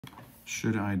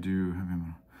Should I do heavy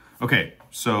metal? Okay,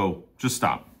 so just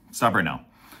stop. Stop right now.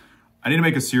 I need to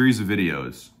make a series of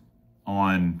videos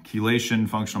on chelation,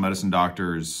 functional medicine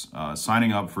doctors,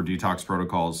 signing up for detox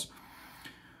protocols.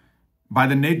 By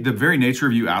the very nature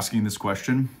of you asking this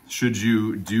question, should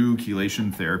you do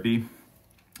chelation therapy?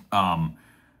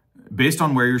 Based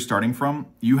on where you're starting from,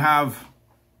 you have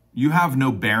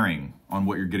no bearing on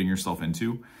what you're getting yourself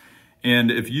into. And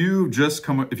if you've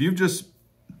just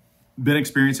been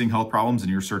experiencing health problems and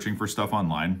you're searching for stuff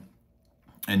online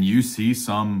and you see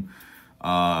some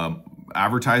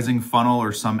advertising funnel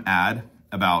or some ad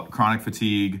about chronic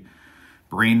fatigue,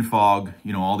 brain fog,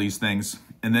 all these things,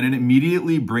 and then it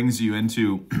immediately brings you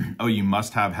into, oh, you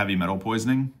must have heavy metal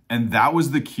poisoning. And that was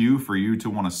the cue for you to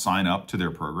want to sign up to their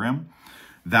program.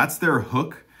 That's their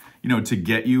hook, to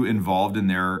get you involved in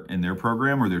their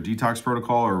program or their detox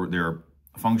protocol or their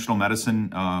functional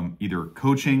medicine, either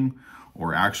coaching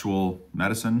or actual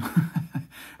medicine.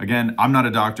 Again, I'm not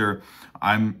a doctor.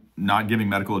 I'm not giving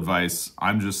medical advice.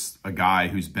 I'm just a guy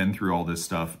who's been through all this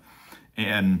stuff.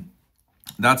 And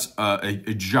that's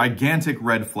a gigantic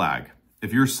red flag.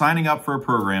 If you're signing up for a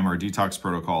program or a detox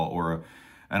protocol or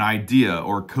an idea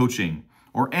or coaching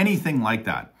or anything like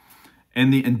that,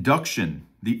 and the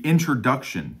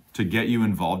introduction to get you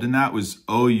involved in that was,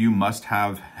 oh, you must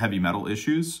have heavy metal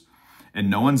issues, and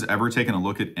no one's ever taken a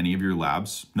look at any of your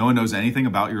labs. No one knows anything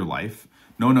about your life.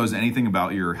 No one knows anything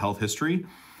about your health history.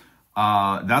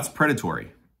 That's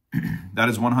predatory. That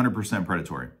is 100%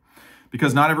 predatory.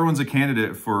 Because not everyone's a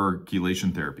candidate for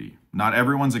chelation therapy. Not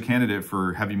everyone's a candidate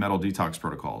for heavy metal detox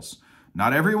protocols.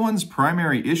 Not everyone's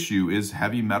primary issue is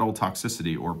heavy metal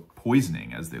toxicity or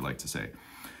poisoning, as they like to say.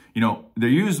 They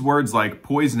use words like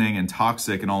poisoning and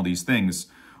toxic and all these things,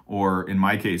 or in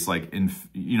my case, like,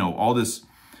 all this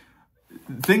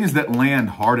things that land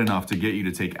hard enough to get you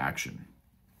to take action.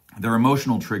 They're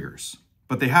emotional triggers,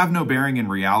 but they have no bearing in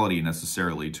reality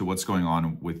necessarily to what's going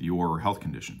on with your health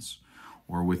conditions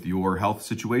or with your health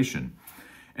situation.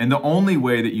 And the only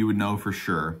way that you would know for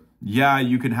sure, yeah,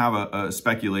 you can have a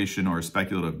speculation or a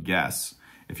speculative guess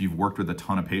if you've worked with a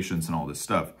ton of patients and all this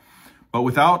stuff. But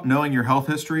without knowing your health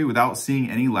history, without seeing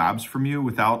any labs from you,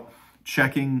 without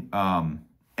checking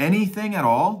anything at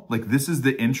all, like this is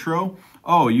the intro.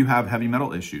 Oh, you have heavy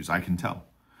metal issues. I can tell.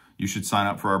 You should sign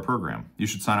up for our program. You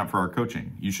should sign up for our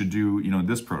coaching. You should do,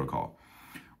 this protocol.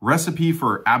 Recipe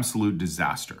for absolute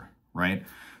disaster, right?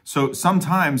 So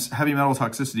sometimes heavy metal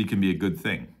toxicity can be a good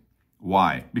thing.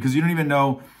 Why? Because you don't even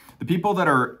know the people that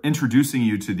are introducing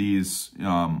you to these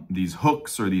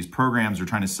hooks or these programs or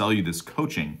trying to sell you this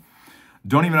coaching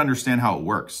don't even understand how it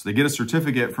works. They get a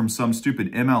certificate from some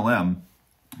stupid MLM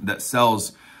that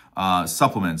sells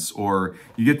supplements, or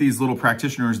you get these little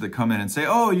practitioners that come in and say,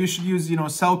 oh, you should use,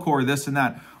 Cellcore, this and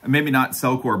that. Maybe not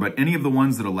Cellcore, but any of the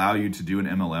ones that allow you to do an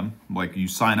MLM, like you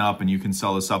sign up and you can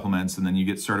sell the supplements and then you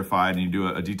get certified and you do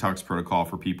a detox protocol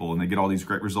for people and they get all these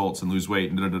great results and lose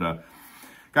weight and da-da-da-da.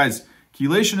 Guys,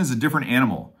 chelation is a different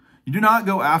animal. You do not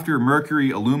go after mercury,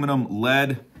 aluminum,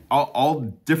 lead, all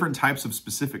different types of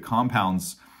specific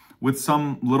compounds with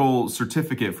some little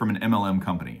certificate from an MLM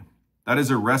company. That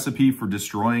is a recipe for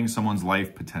destroying someone's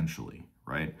life potentially,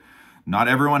 right? Not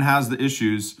everyone has the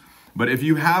issues, but if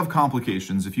you have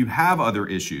complications, if you have other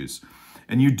issues,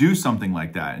 and you do something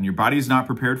like that and your body is not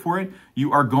prepared for it,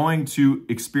 you are going to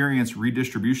experience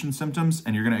redistribution symptoms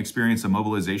and you're going to experience a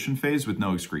mobilization phase with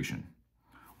no excretion.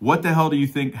 What the hell do you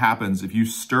think happens if you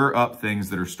stir up things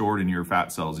that are stored in your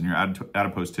fat cells, in your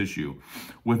adipose tissue,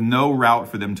 with no route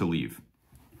for them to leave?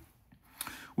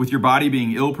 With your body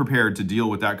being ill-prepared to deal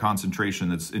with that concentration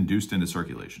that's induced into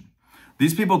circulation.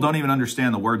 These people don't even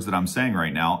understand the words that I'm saying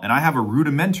right now, and I have a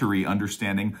rudimentary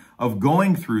understanding of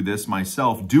going through this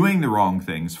myself, doing the wrong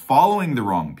things, following the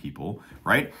wrong people,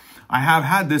 right? I have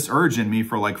had this urge in me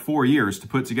for like 4 years to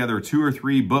put together 2 or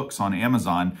 3 books on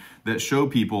Amazon that show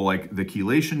people like the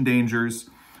chelation dangers,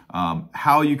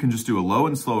 how you can just do a low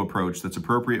and slow approach that's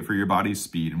appropriate for your body's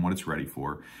speed and what it's ready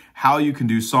for, how you can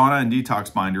do sauna and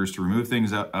detox binders to remove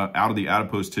things out of the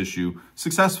adipose tissue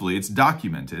successfully. It's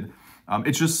documented.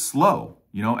 It's just slow.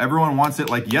 Everyone wants it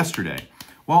like yesterday.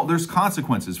 Well, there's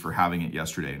consequences for having it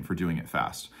yesterday and for doing it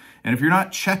fast. And if you're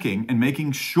not checking and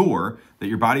making sure that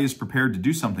your body is prepared to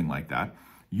do something like that,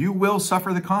 you will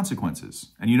suffer the consequences.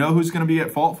 And you know who's going to be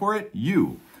at fault for it?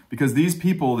 You. Because these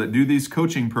people that do these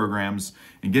coaching programs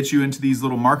and get you into these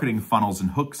little marketing funnels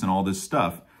and hooks and all this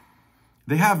stuff,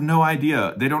 they have no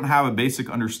idea. They don't have a basic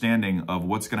understanding of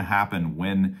what's going to happen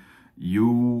when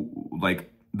you, like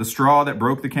the straw that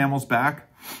broke the camel's back,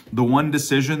 the one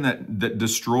decision that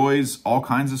destroys all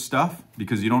kinds of stuff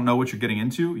because you don't know what you're getting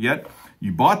into, yet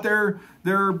you bought their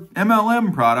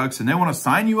MLM products and they want to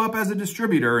sign you up as a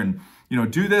distributor and, you know,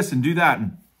 do this and do that.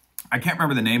 And I can't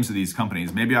remember the names of these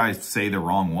companies. Maybe I say the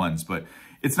wrong ones, but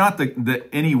it's not that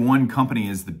any one company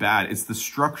is the bad. It's the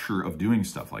structure of doing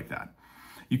stuff like that.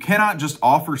 You cannot just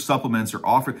offer supplements or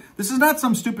offer, this is not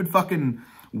some stupid fucking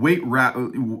weight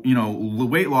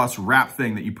loss wrap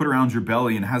thing that you put around your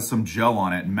belly and has some gel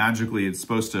on it and magically it's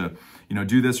supposed to, you know,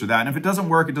 do this or that. And if it doesn't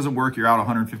work, it doesn't work. You're out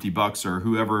 $150 or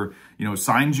whoever, you know,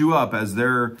 signs you up as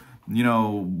their, you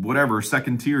know, whatever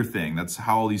second tier thing. That's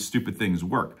how all these stupid things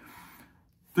work.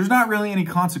 There's not really any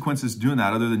consequences doing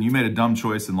that other than you made a dumb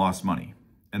choice and lost money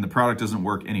and the product doesn't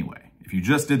work anyway. If you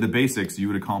just did the basics, you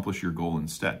would accomplish your goal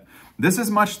instead. This is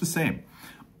much the same,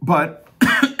 but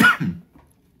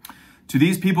to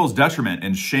these people's detriment,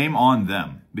 and shame on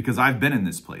them, because I've been in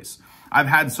this place. I've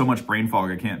had so much brain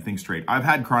fog, I can't think straight. I've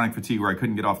had chronic fatigue where I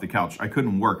couldn't get off the couch. I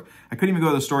couldn't work. I couldn't even go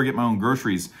to the store, get my own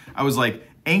groceries. I was like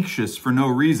anxious for no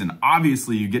reason.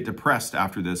 Obviously, you get depressed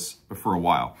after this for a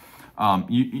while.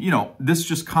 You know, this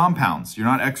just compounds. You're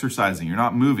not exercising. You're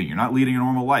not moving. You're not leading a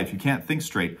normal life. You can't think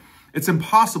straight. It's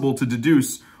impossible to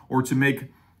deduce or to make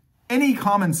any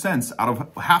common sense out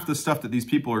of half the stuff that these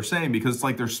people are saying because it's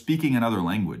like they're speaking another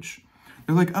language.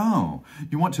 They're like, oh,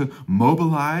 you want to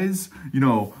mobilize, you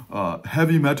know,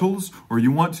 heavy metals, or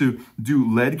you want to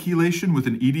do lead chelation with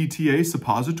an EDTA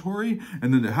suppository,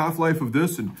 and then the half-life of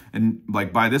this, and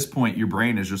like by this point, your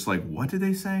brain is just like, what did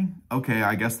they say? Okay,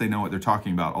 I guess they know what they're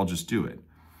talking about. I'll just do it.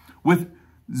 With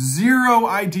zero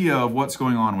idea of what's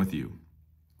going on with you.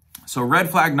 So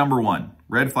red flag number one.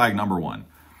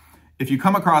 If you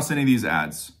come across any of these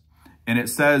ads, and it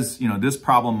says, you know, this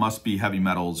problem must be heavy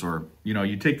metals, or, you know,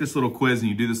 you take this little quiz and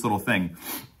you do this little thing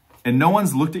and no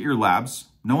one's looked at your labs.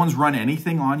 No one's run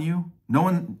anything on you. No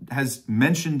one has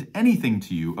mentioned anything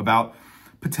to you about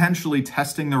potentially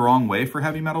testing the wrong way for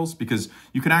heavy metals, because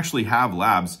you can actually have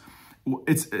labs.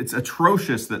 It's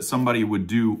atrocious that somebody would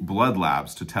do blood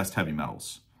labs to test heavy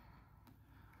metals.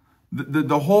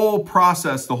 The whole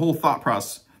process, the whole thought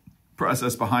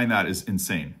process behind that is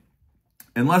insane.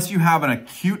 Unless you have an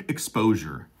acute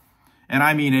exposure, and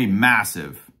I mean a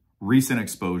massive recent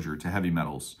exposure to heavy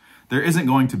metals, there isn't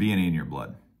going to be any in your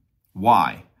blood.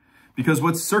 Why? Because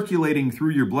what's circulating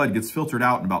through your blood gets filtered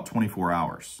out in about 24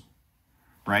 hours,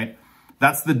 right?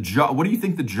 That's the job. What do you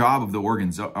think the job of the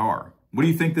organs are? What do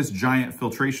you think this giant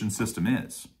filtration system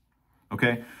is?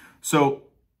 Okay, so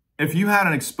if you had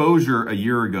an exposure a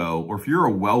year ago, or if you're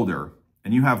a welder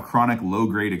and you have chronic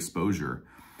low-grade exposure,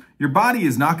 your body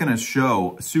is not going to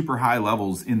show super high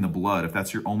levels in the blood if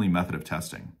that's your only method of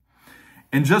testing.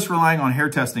 And just relying on hair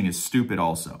testing is stupid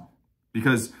also,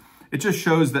 because it just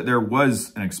shows that there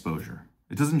was an exposure.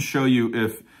 It doesn't show you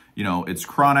if, you know, it's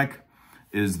chronic.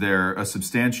 Is there a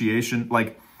substantiation?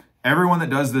 Like everyone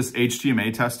that does this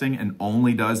HTMA testing and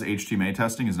only does HTMA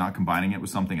testing, is not combining it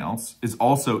with something else, is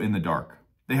also in the dark.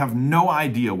 They have no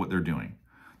idea what they're doing.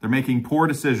 They're making poor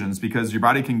decisions because your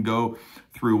body can go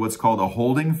through what's called a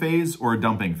holding phase or a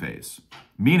dumping phase.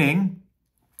 Meaning,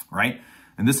 right?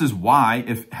 And this is why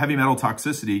if heavy metal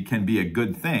toxicity can be a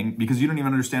good thing, because you don't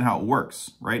even understand how it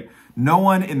works, right? No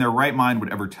one in their right mind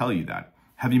would ever tell you that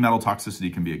heavy metal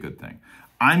toxicity can be a good thing.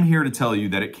 I'm here to tell you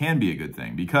that it can be a good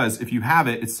thing, because if you have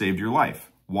it, it saved your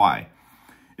life. Why?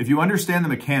 If you understand the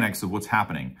mechanics of what's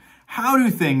happening, how do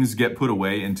things get put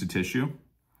away into tissue?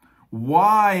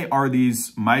 Why are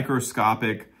these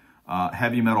microscopic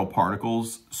heavy metal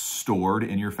particles stored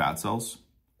in your fat cells?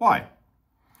 Why?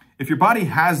 If your body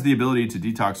has the ability to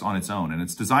detox on its own, and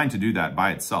it's designed to do that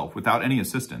by itself without any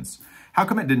assistance, how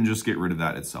come it didn't just get rid of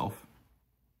that itself?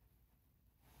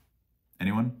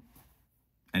 Anyone?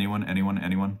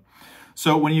 Anyone?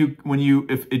 So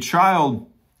if a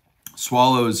child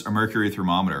swallows a mercury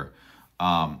thermometer,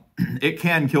 it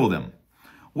can kill them.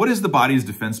 What is the body's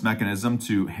defense mechanism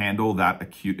to handle that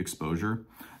acute exposure?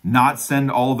 Not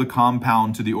send all of the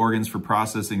compound to the organs for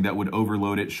processing that would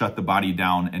overload it, shut the body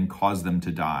down, and cause them to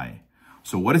die.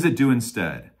 So what does it do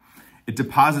instead? It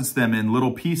deposits them in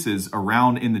little pieces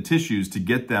around in the tissues to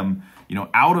get them, you know,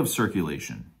 out of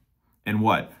circulation. And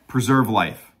what? Preserve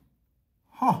life.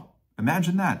 Huh,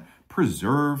 imagine that.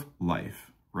 Preserve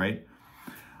life, right?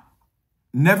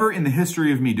 Never in the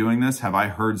history of me doing this have I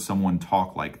heard someone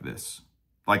talk like this.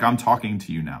 Like I'm talking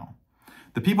to you now.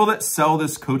 The people that sell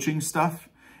this coaching stuff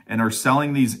and are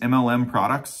selling these MLM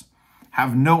products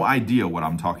have no idea what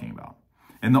I'm talking about.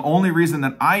 And the only reason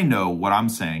that I know what I'm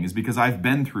saying is because I've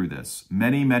been through this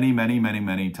many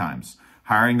times.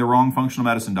 Hiring the wrong functional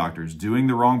medicine doctors, doing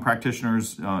the wrong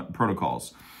practitioners'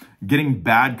 protocols, getting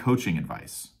bad coaching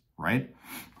advice, right?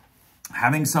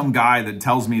 Having some guy that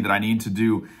tells me that I need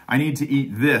to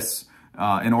eat this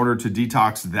in order to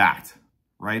detox that,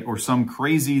 right? Or some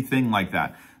crazy thing like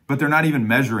that. But they're not even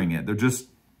measuring it.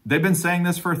 They've been saying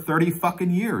this for 30 fucking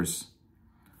years.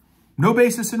 No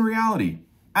basis in reality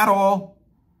at all.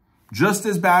 Just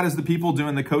as bad as the people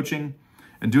doing the coaching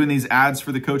and doing these ads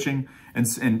for the coaching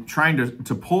and trying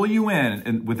to pull you in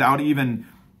and without even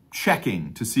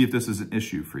checking to see if this is an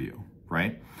issue for you,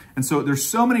 right? And so there's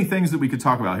so many things that we could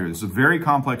talk about here. This is a very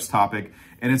complex topic,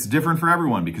 and it's different for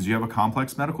everyone because you have a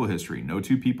complex medical history. No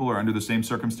two people are under the same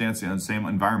circumstance and the same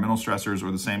environmental stressors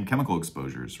or the same chemical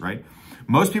exposures, right?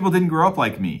 Most people didn't grow up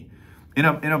like me in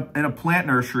a plant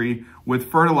nursery with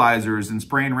fertilizers and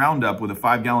spraying Roundup with a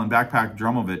 5-gallon backpack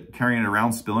drum of it, carrying it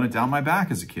around, spilling it down my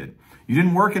back as a kid. You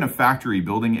didn't work in a factory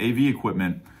building AV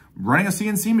equipment, running a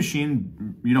CNC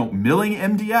machine, milling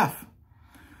MDF.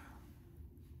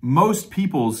 Most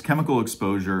people's chemical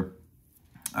exposure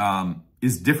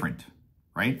is different,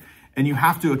 right? And you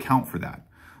have to account for that.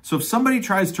 So if somebody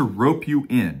tries to rope you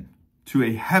in to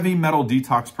a heavy metal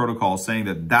detox protocol saying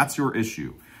that that's your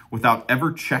issue without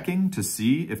ever checking to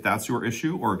see if that's your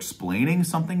issue or explaining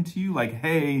something to you like,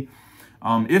 hey,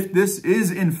 if this is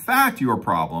in fact your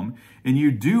problem and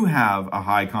you do have a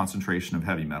high concentration of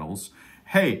heavy metals,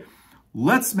 hey,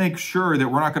 let's make sure that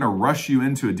we're not going to rush you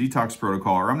into a detox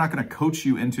protocol, or I'm not going to coach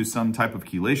you into some type of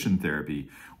chelation therapy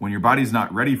when your body's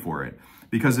not ready for it.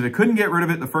 Because if it couldn't get rid of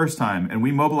it the first time and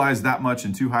we mobilize that much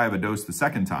in too high of a dose the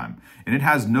second time and it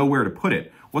has nowhere to put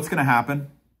it, what's going to happen?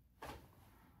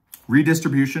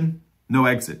 Redistribution, no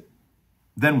exit.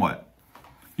 Then what?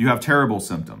 You have terrible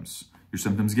symptoms. Your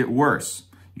symptoms get worse.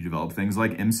 You develop things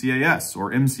like MCAS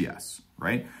or MCS,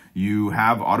 right? You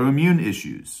have autoimmune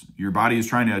issues. Your body is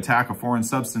trying to attack a foreign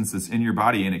substance that's in your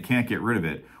body and it can't get rid of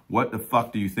it. What the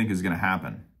fuck do you think is going to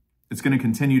happen? It's going to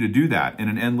continue to do that in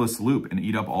an endless loop and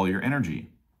eat up all your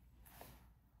energy.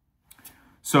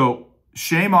 So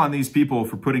shame on these people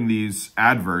for putting these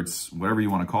adverts, whatever you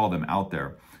want to call them, out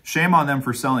there. Shame on them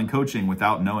for selling coaching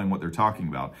without knowing what they're talking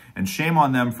about. And shame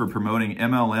on them for promoting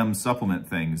MLM supplement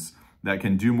things that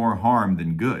can do more harm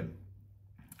than good,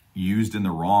 used in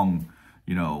the wrong,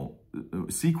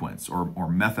 sequence or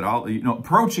methodology,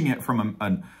 approaching it from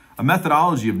a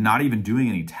methodology of not even doing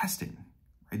any testing.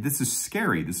 Right? This is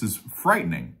scary. This is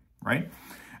frightening, right?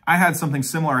 I had something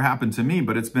similar happen to me,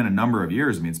 but it's been a number of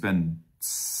years. I mean, it's been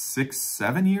 6,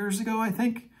 7 years ago, I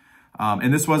think.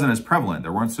 And this wasn't as prevalent.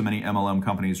 There weren't so many MLM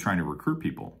companies trying to recruit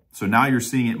people. So now you're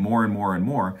seeing it more and more and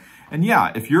more. And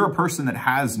yeah, if you're a person that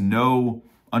has no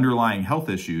underlying health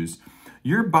issues,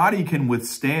 your body can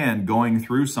withstand going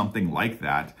through something like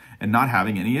that and not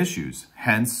having any issues.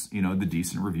 Hence, the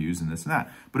decent reviews and this and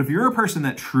that. But if you're a person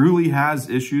that truly has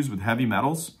issues with heavy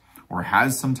metals or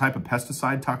has some type of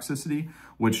pesticide toxicity,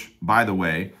 which, by the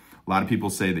way, a lot of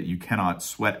people say that you cannot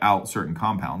sweat out certain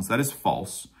compounds. That is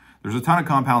false. There's a ton of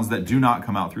compounds that do not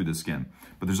come out through the skin,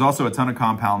 but there's also a ton of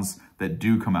compounds that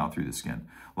do come out through the skin.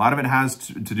 A lot of it has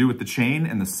to do with the chain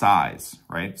and the size,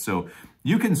 right? So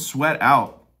you can sweat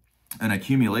out an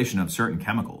accumulation of certain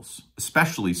chemicals,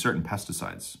 especially certain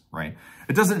pesticides, right?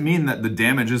 It doesn't mean that the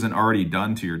damage isn't already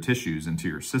done to your tissues and to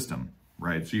your system,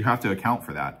 right? So you have to account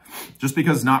for that. Just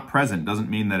because it's not present doesn't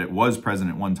mean that it was present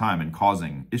at one time and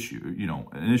causing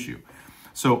an issue.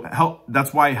 So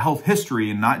that's why health history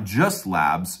and not just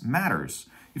labs matters.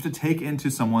 You have to take into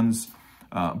someone's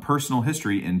personal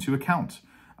history into account.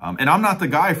 And I'm not the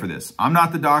guy for this. I'm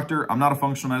not the doctor. I'm not a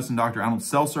functional medicine doctor. I don't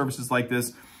sell services like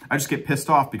this. I just get pissed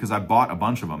off because I bought a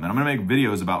bunch of them. And I'm going to make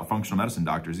videos about functional medicine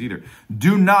doctors either.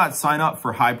 Do not sign up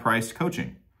for high-priced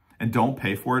coaching and don't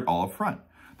pay for it all up front.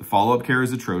 The follow-up care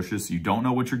is atrocious. You don't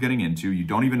know what you're getting into. You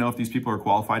don't even know if these people are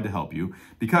qualified to help you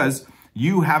because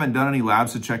you haven't done any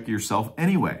labs to check yourself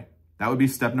anyway. That would be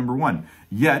step number 1.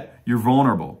 Yet, you're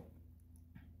vulnerable.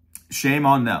 Shame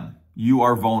on them. You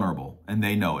are vulnerable, and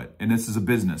they know it. And this is a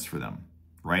business for them,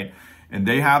 right? And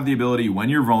they have the ability, when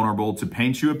you're vulnerable, to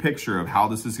paint you a picture of how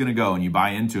this is going to go, and you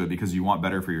buy into it because you want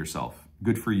better for yourself.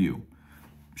 Good for you.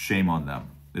 Shame on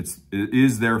them. It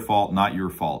is their fault, not your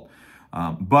fault.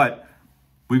 But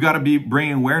we've got to be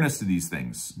bringing awareness to these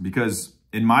things because,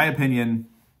 in my opinion,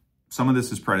 some of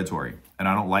this is predatory, and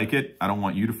I don't like it. I don't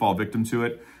want you to fall victim to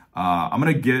it. Let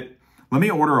me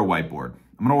order a whiteboard.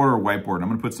 I'm going to order a whiteboard. I'm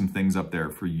going to put some things up there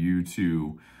for you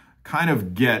to kind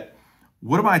of get,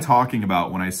 what am I talking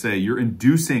about when I say you're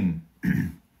inducing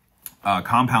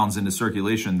compounds into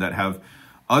circulation that have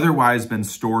otherwise been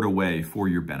stored away for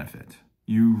your benefit?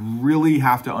 You really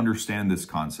have to understand this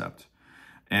concept.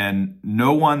 And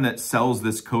no one that sells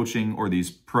this coaching or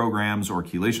these programs or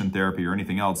chelation therapy or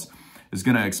anything else is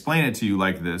going to explain it to you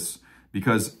like this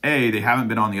because A, they haven't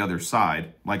been on the other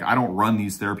side. Like, I don't run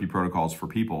these therapy protocols for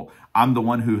people. I'm the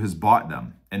one who has bought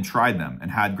them and tried them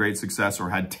and had great success or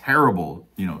had terrible,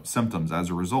 symptoms as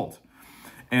a result.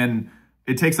 And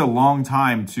it takes a long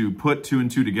time to put two and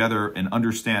two together and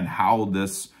understand how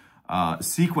this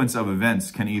sequence of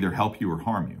events can either help you or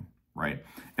harm you, right?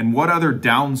 And what other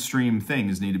downstream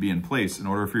things need to be in place in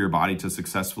order for your body to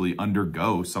successfully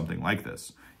undergo something like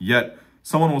this. Yet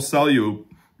someone will sell you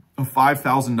a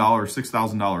 $5,000,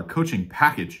 $6,000 coaching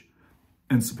package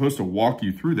and supposed to walk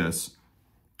you through this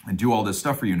and do all this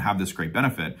stuff for you and have this great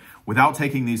benefit without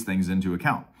taking these things into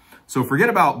account. So forget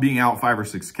about being out 5 or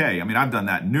 6K. I mean, I've done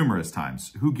that numerous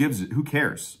times. Who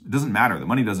cares? It doesn't matter. The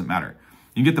money doesn't matter.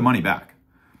 You can get the money back.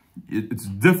 It's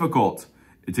difficult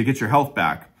to get your health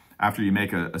back after you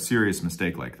make a serious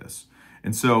mistake like this.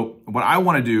 And so what I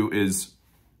want to do is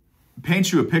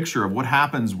paint you a picture of what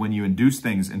happens when you induce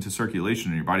things into circulation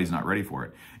and your body's not ready for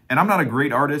it. And I'm not a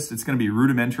great artist. It's going to be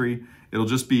rudimentary. It'll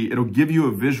give you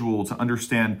a visual to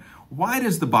understand, why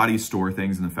does the body store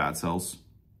things in the fat cells?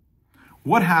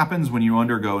 What happens when you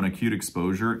undergo an acute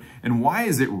exposure, and why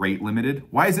is it rate limited?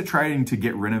 Why is it trying to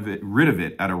get rid of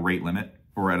it at a rate limit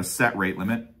or at a set rate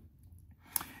limit?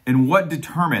 And what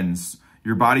determines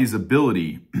your body's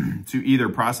ability to either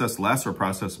process less or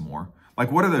process more?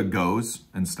 Like, what are the goes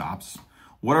and stops?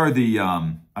 What are the,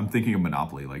 I'm thinking of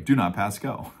Monopoly, like do not pass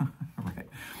go, right?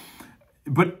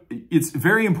 But it's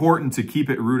very important to keep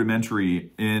it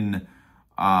rudimentary in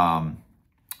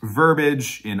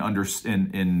verbiage,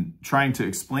 in trying to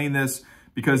explain this,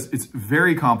 because it's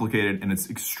very complicated and it's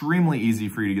extremely easy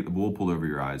for you to get the wool pulled over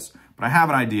your eyes. But I have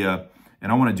an idea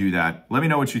and I want to do that. Let me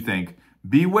know what you think.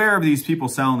 Beware of these people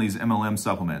selling these MLM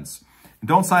supplements. And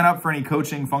don't sign up for any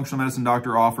coaching, functional medicine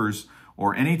doctor offers,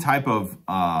 or any type of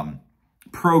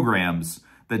programs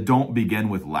that don't begin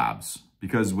with labs.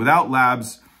 Because without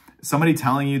labs, somebody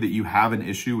telling you that you have an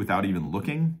issue without even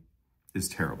looking is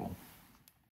terrible.